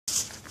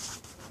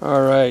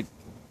Alright,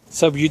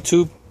 what's up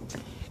YouTube?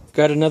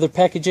 Got another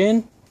package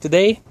in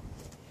today.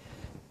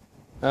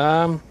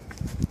 Let's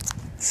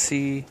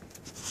see,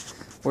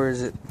 where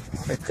is it?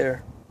 Right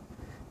there.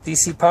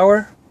 DC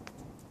Power.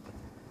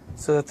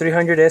 So the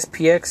 300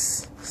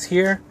 SPX is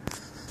here.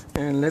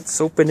 And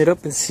let's open it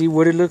up and see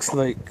what it looks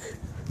like.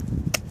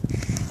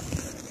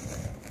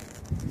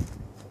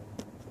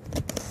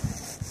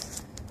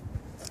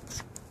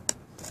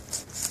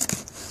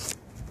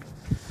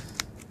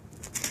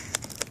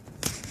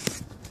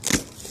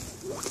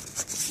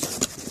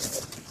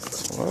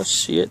 Oh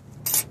shit.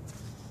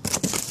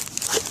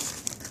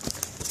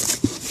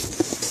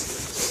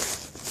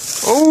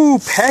 Oh,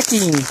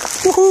 packing.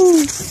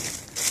 Woohoo!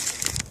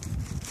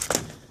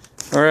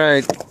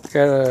 Alright,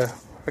 got a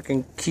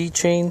fucking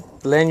keychain,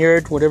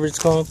 lanyard, whatever it's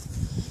called.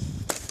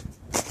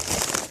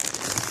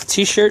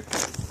 T-shirt,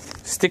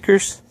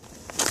 stickers.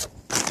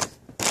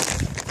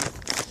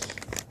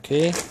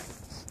 Okay.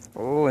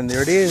 Oh, and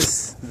there it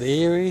is.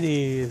 There it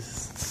is.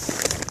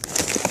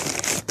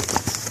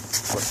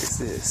 What is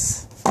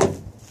this?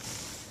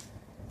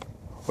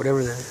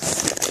 Whatever that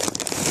is.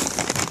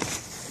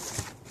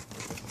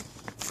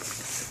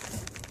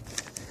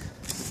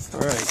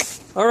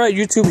 Alright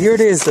YouTube, here it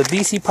is, the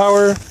DC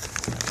Power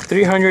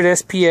 300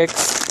 SPX.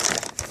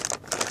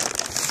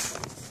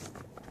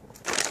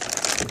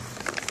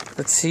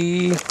 Let's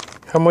see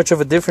how much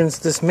of a difference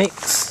this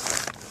makes.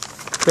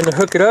 I'm gonna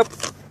hook it up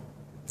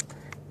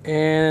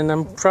and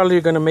I'm probably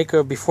gonna make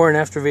a before and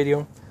after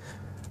video.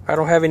 I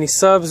don't have any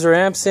subs or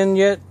amps in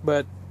yet,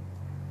 but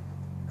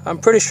I'm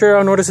pretty sure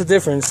I'll notice a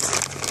difference.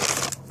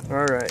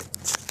 Alright.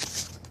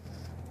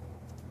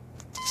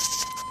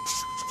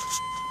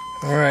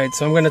 Alright,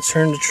 so I'm going to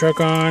turn the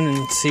truck on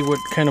and see what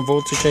kind of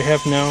voltage I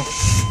have now.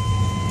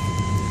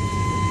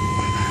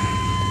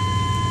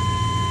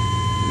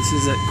 This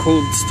is at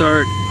cold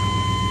start.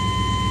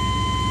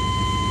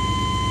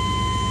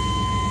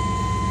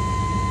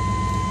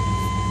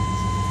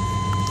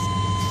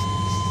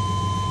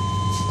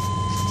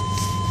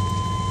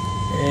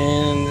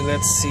 And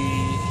let's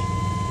see.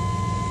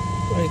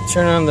 I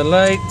turn on the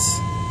lights.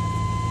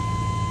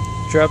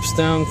 Drops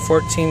down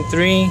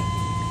 14.3,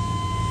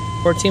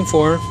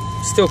 14.4.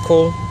 Still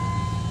cold.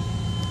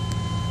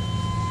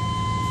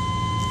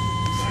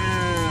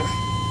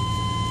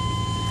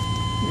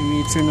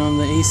 Maybe turn on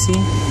the AC.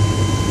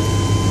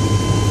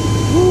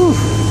 Woo!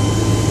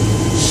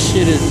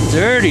 Shit is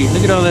dirty.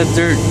 Look at all that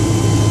dirt.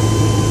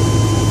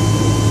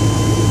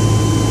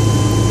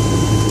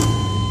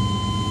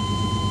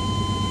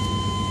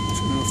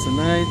 Turn off the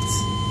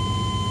lights.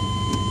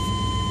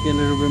 Get a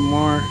little bit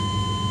more.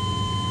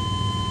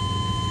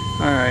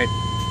 Alright.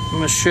 I'm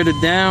gonna shut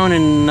it down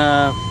and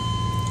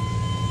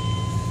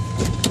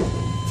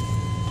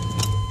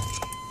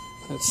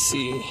let's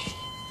see.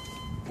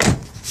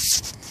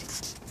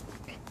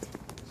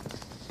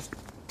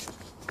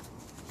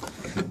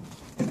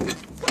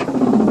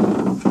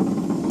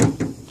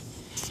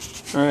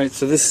 Alright,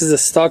 so this is a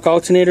stock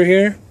alternator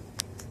here.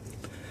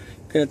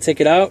 Gonna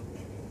take it out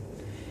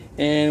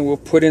and we'll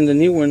put in the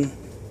new one.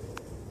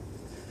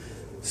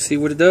 See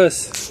what it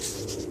does.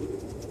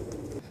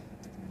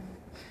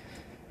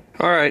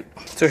 Alright,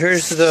 so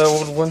here's the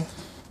old one.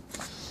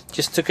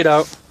 Just took it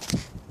out.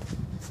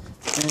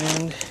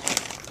 And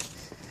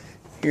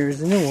here's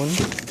the new one.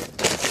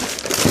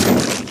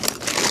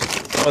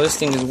 Oh, this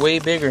thing is way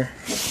bigger.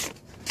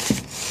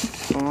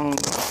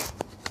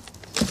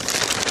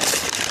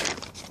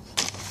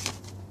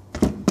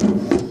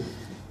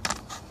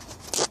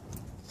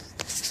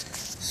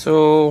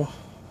 So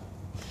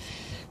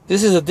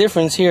this is a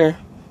difference here.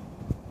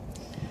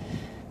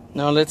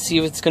 Now let's see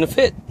if it's gonna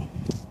fit.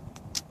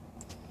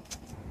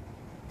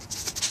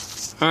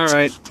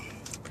 Alright,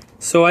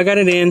 so I got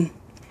it in.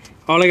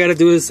 All I gotta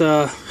do is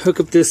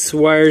hook up this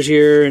wires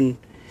here and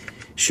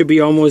should be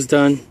almost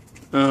done.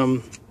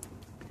 Yeah,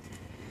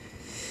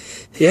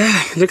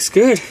 it looks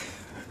good.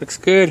 Looks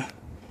good.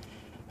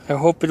 I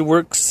hope it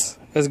works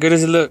as good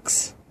as it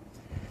looks.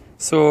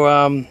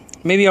 So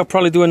maybe I'll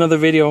probably do another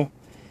video.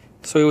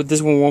 So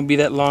this one won't be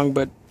that long,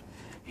 but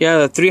yeah,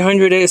 the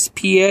 300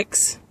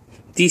 SPX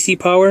DC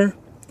Power,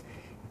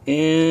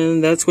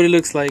 and that's what it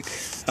looks like.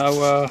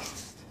 I'll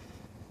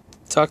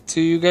talk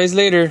to you guys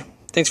later.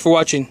 Thanks for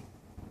watching.